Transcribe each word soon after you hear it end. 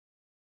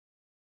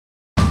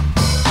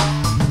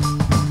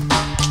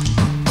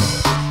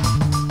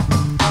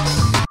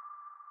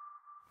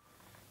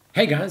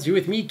Hey guys, you're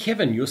with me,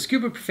 Kevin, your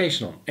scuba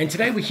professional, and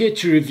today we're here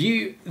to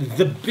review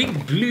the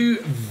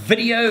BigBlue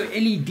video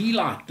LED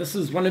light. This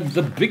is one of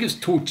the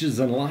biggest torches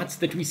and lights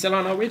that we sell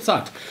on our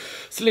website.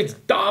 So let's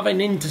dive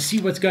in to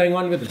see what's going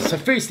on with this. So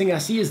first thing I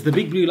see is the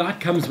BigBlue light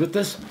comes with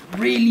this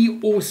really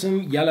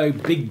awesome yellow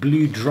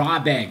BigBlue dry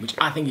bag, which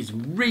I think is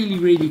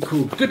really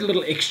cool. Good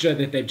little extra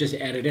that they've just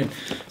added in.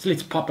 So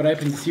let's pop it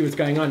open to see what's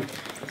going on. I'm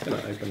just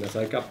going to open this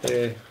up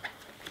there.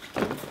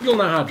 You'll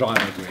know how dry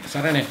bag works, so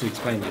I don't have to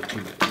explain that too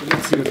much. So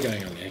let's see what's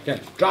going on there. Okay,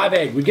 dry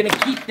bag, we're going to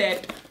keep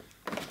that. It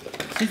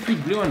says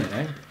BigBlue on it,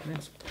 eh?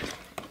 That's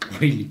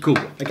really cool.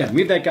 Okay,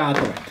 move that guy out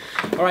the way.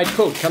 Alright,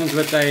 cool. Comes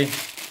with a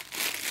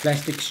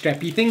plastic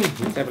strappy thing.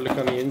 Let's have a look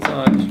on the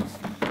inside.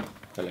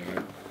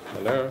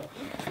 Hello.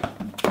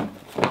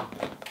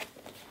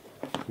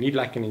 Need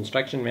like an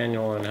instruction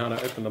manual on how to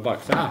open the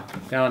box. Ah,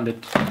 found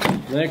it.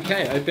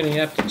 Okay, opening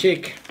up to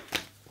check.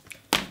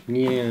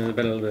 Need a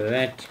bit of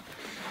that.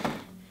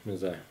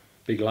 There's a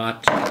big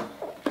light.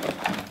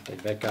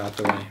 Take that guy out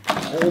the way.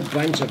 A whole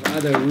bunch of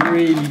other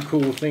really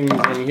cool things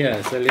in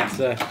here. So let's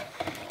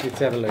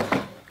have a look.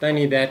 Don't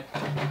need that.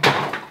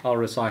 I'll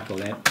recycle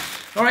that.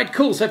 Alright,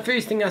 cool. So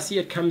first thing I see,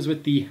 it comes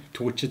with the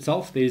torch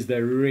itself. There's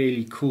the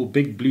really cool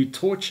BigBlue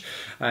torch.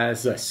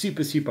 It's a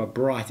super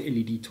bright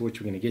LED torch.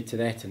 We're going to get to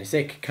that in a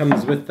sec.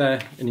 Comes with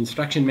an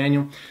instruction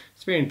manual.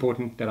 It's very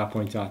important that I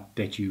point out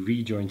that you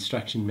read your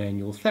instruction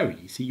manual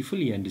thoroughly so you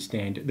fully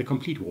understand the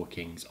complete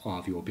workings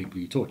of your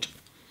BigBlue torch.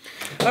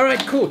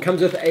 Alright, cool.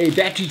 Comes with a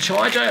battery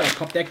charger. I'll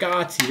pop that guy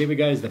out. See, there we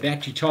go, is the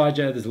battery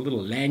charger. There's a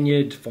little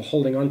lanyard for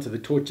holding on to the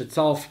torch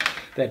itself.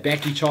 That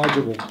battery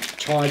charger will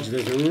charge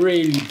this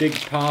really big,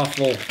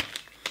 powerful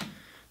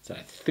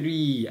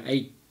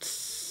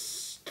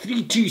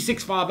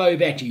 32650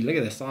 battery. Look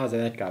at the size of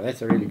that guy.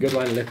 That's a really good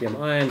one.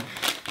 Lithium ion.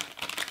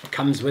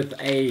 Comes with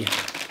a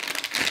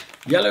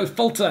yellow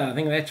filter. I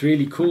think that's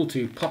really cool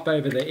to pop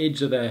over the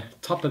edge of the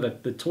top of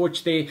the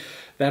torch there.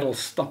 That'll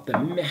stop the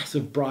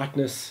massive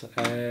brightness.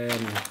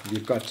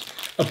 You've got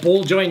a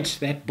ball joint.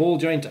 That ball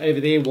joint over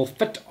there will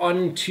fit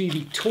onto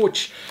the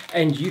torch,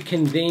 and you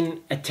can then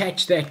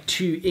attach that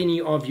to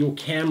any of your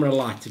camera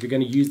lights if you're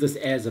going to use this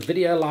as a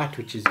video light,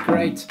 which is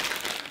great.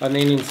 And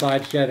then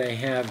inside here they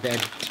have that,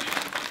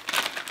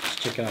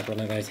 check out one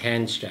of those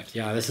hand straps.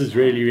 Yeah, this is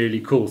really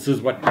cool. This is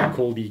what we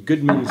call the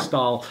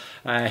Goodman-style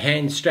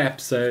hand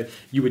strap. So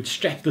you would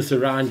strap this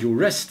around your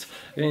wrist,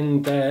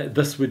 and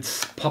this would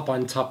pop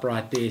on top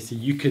right there, so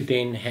you could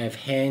then have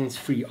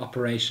hands-free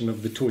operation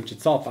of the torch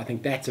itself. I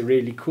think that's a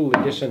really cool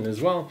addition as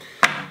well.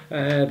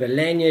 The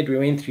lanyard, we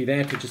went through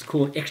that, which is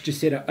cool. Extra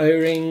set of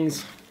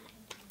O-rings.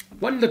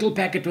 One little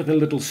packet with a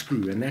little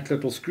screw, and that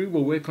little screw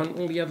will work on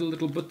all the other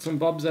little bits and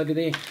bobs over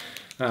there.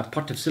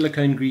 Pot of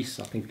silicone grease,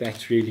 I think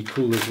that's really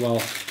cool as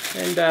well.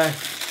 And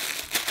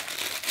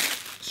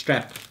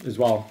strap as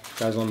well,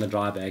 goes on the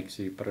dry bag,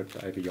 so you put it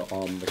over your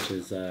arm, which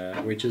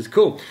is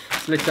cool.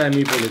 So let's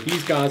move all of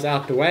these guys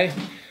out the way,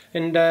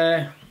 and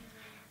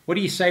what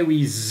do you say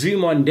we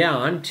zoom on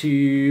down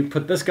to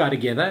put this guy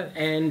together,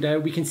 and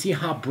we can see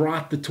how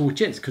bright the torch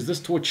is, because this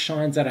torch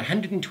shines at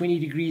 120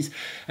 degrees,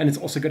 and it's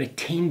also got a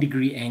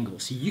 10-degree angle.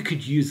 So you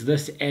could use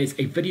this as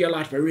a video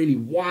light for a really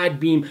wide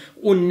beam,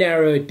 or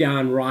narrow it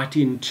down right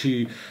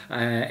into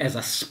as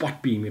a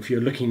spot beam if you're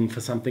looking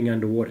for something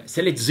underwater.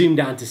 So let's zoom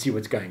down to see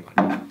what's going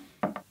on.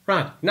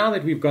 Right, now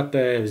that we've got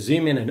the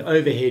zoom in and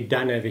overhead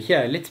done over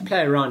here, let's play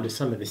around with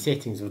some of the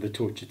settings of the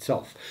torch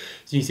itself.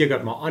 So you see I've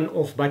got my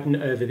on-off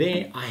button over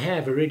there. I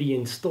have already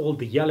installed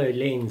the yellow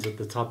lens at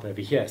the top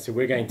over here, so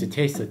we're going to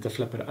test it to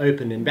flip it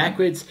open and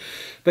backwards.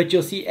 But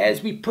you'll see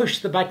as we push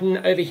the button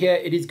over here,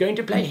 it is going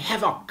to play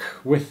havoc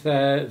with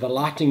the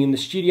lighting in the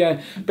studio.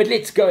 But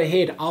let's go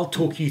ahead, I'll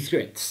talk you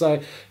through it.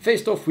 So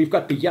first off, we've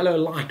got the yellow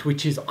light,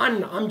 which is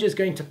on. I'm just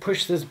going to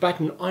push this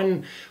button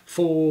on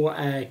for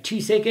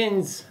 2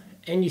 seconds.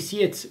 And you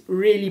see it's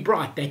really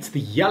bright. That's the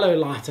yellow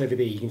light over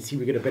there. You can see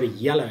we've got a bit of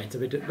yellow. It's a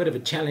bit of a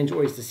challenge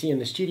always to see in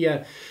the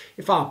studio.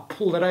 If I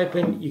pull that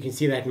open, you can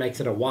see that makes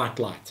it a white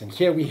light. And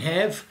here we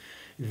have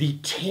the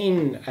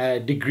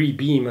 10-degree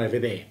beam over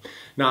there.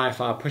 Now if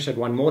I push it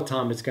one more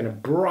time, it's going to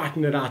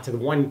brighten it out to the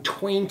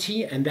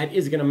 120, and that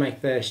is going to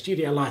make the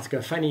studio lights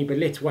go funny, but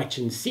let's watch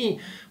and see.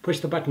 Push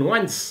the button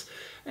once,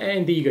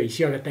 and there you go. You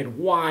see I've got that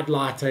wide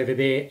light over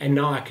there, and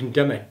now I can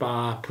dim it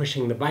by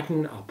pushing the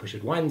button. I'll push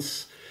it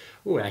once.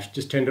 Oh, I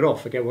just turned it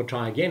off. Okay, we'll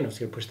try again. I'm just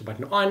going to push the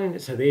button on.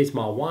 So there's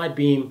my wide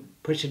beam.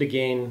 Push it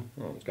again.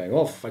 Oh, it's going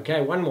off. Okay,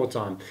 one more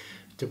time.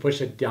 To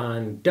push it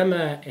down,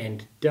 dimmer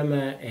and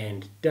dimmer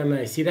and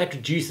dimmer. See, that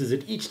reduces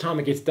it. Each time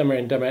it gets dimmer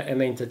and dimmer,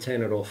 and then to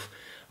turn it off,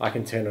 I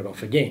can turn it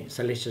off again.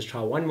 So let's just try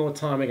one more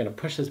time. We're going to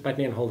push this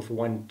button and hold it for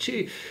 1,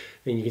 2.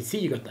 Then you can see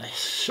you've got the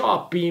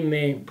sharp beam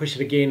there. Push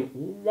it again.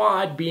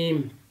 Wide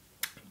beam.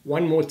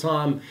 One more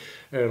time.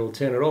 It'll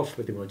turn it off,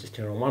 but then we'll just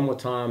turn it on one more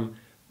time.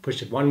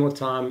 Push it one more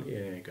time,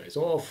 and it goes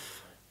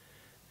off,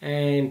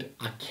 And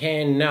I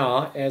can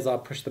now, as I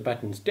push the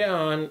buttons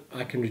down,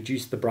 I can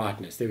reduce the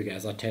brightness. There we go.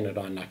 As I turn it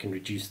on, I can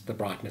reduce the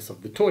brightness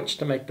of the torch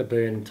to make the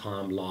burn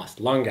time last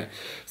longer.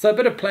 So a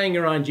bit of playing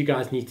around you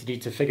guys need to do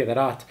to figure that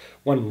out.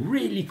 One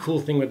really cool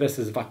thing with this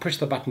is if I push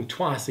the button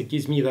twice, it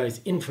gives me those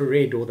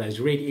infrared or those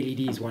red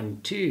LEDs,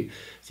 1, 2.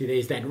 See,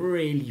 there's that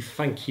really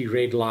funky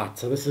red light.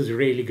 So this is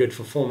really good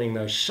for filming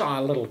those shy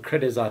little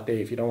critters out there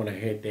if you don't want to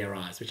hurt their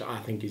eyes, which I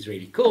think is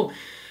really cool.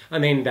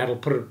 And then that'll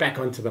put it back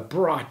onto the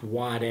bright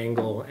wide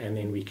angle, and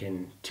then we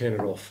can turn it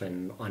off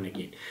and on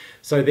again.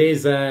 So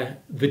there's the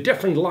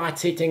different light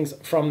settings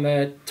from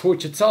the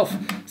torch itself.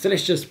 So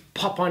let's just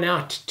pop on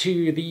out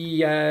to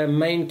the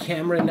main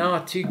camera now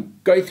to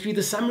go through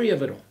the summary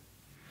of it all.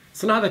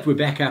 So now that we're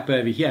back up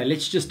over here,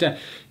 let's just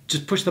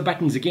push the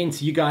buttons again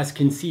so you guys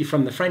can see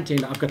from the front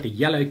end. I've got the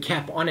yellow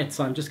cap on it,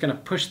 so I'm just going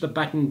to push the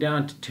button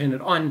down to turn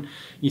it on.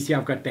 You see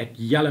I've got that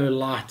yellow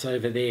light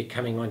over there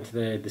coming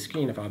onto the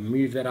screen. If I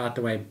move that out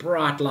the way,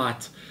 bright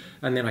light,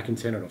 and then I can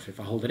turn it off. If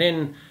I hold it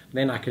in,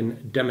 then I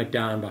can dim it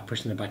down by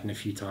pushing the button a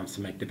few times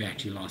to make the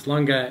battery last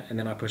longer, and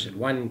then I push it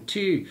 1,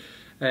 2,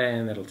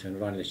 and that'll turn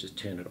it on. Let's just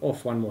turn it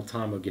off one more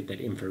time. We'll get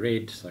that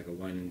infrared. So I go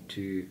 1,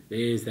 2,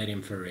 there's that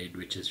infrared,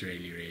 which is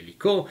really, really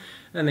cool.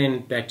 And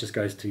then that just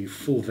goes to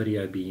full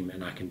video beam,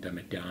 and I can dim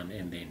it down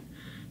and then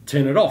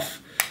turn it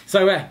off.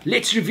 So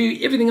let's review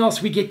everything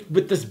else we get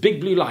with this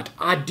BigBlue light.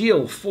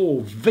 Ideal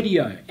for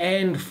video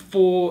and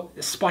for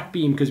spot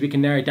beam because we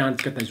can narrow it down.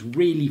 It's got those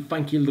really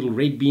funky little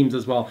red beams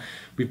as well.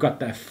 We've got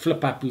the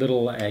flip up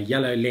little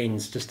yellow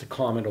lens just to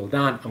calm it all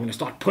down. I'm going to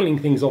start pulling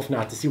things off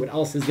now to see what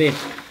else is there.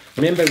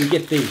 Remember, we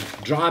get the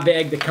dry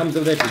bag that comes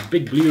with it with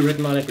BigBlue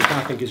written on it, which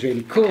I think is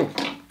really cool.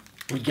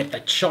 We get the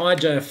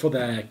charger for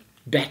the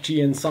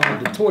battery inside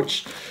the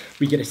torch.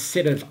 We get a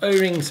set of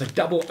O-rings, a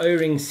double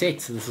O-ring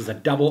set. So this is a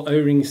double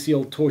O-ring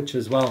sealed torch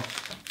as well.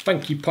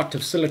 Funky pot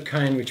of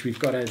silicone, which we've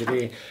got over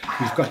there.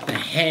 We've got the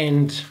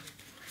hand.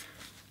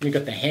 We've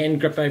got the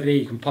hand grip over there.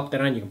 You can pop that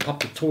on. You can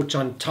pop the torch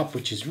on top,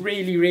 which is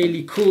really,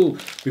 really cool.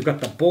 We've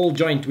got the ball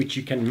joint, which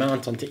you can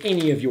mount onto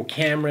any of your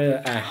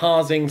camera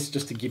housings,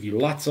 just to give you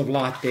lots of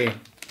light there.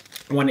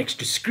 One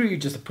extra screw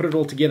just to put it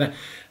all together,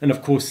 and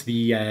of course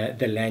the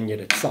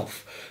lanyard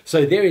itself.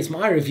 So there is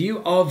my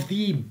review of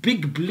the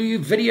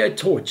BigBlue video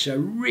torch. A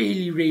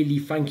really, really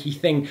funky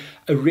thing,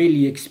 a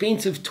really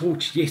expensive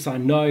torch, yes I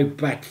know,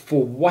 but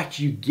for what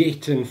you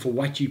get and for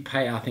what you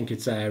pay, I think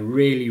it's a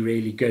really,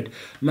 really good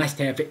must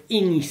have for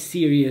any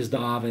serious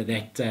diver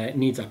that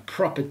needs a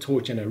proper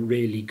torch and a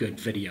really good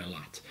video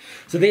light.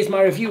 So there's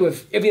my review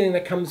of everything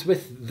that comes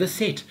with the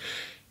set.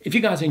 If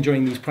you guys are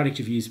enjoying these product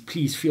reviews,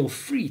 please feel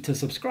free to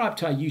subscribe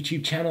to our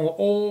YouTube channel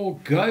or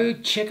go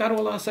check out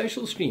all our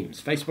social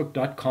streams.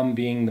 Facebook.com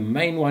being the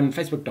main one,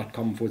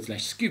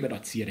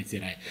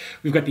 facebook.com/scuba.co.za.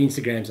 We've got the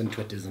Instagrams and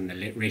Twitters and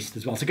the rest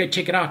as well. So go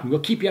check it out and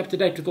we'll keep you up to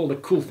date with all the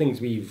cool things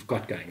we've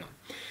got going on.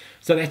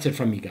 So that's it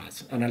from me,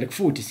 guys. And I look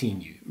forward to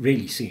seeing you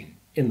really soon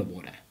in the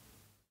water.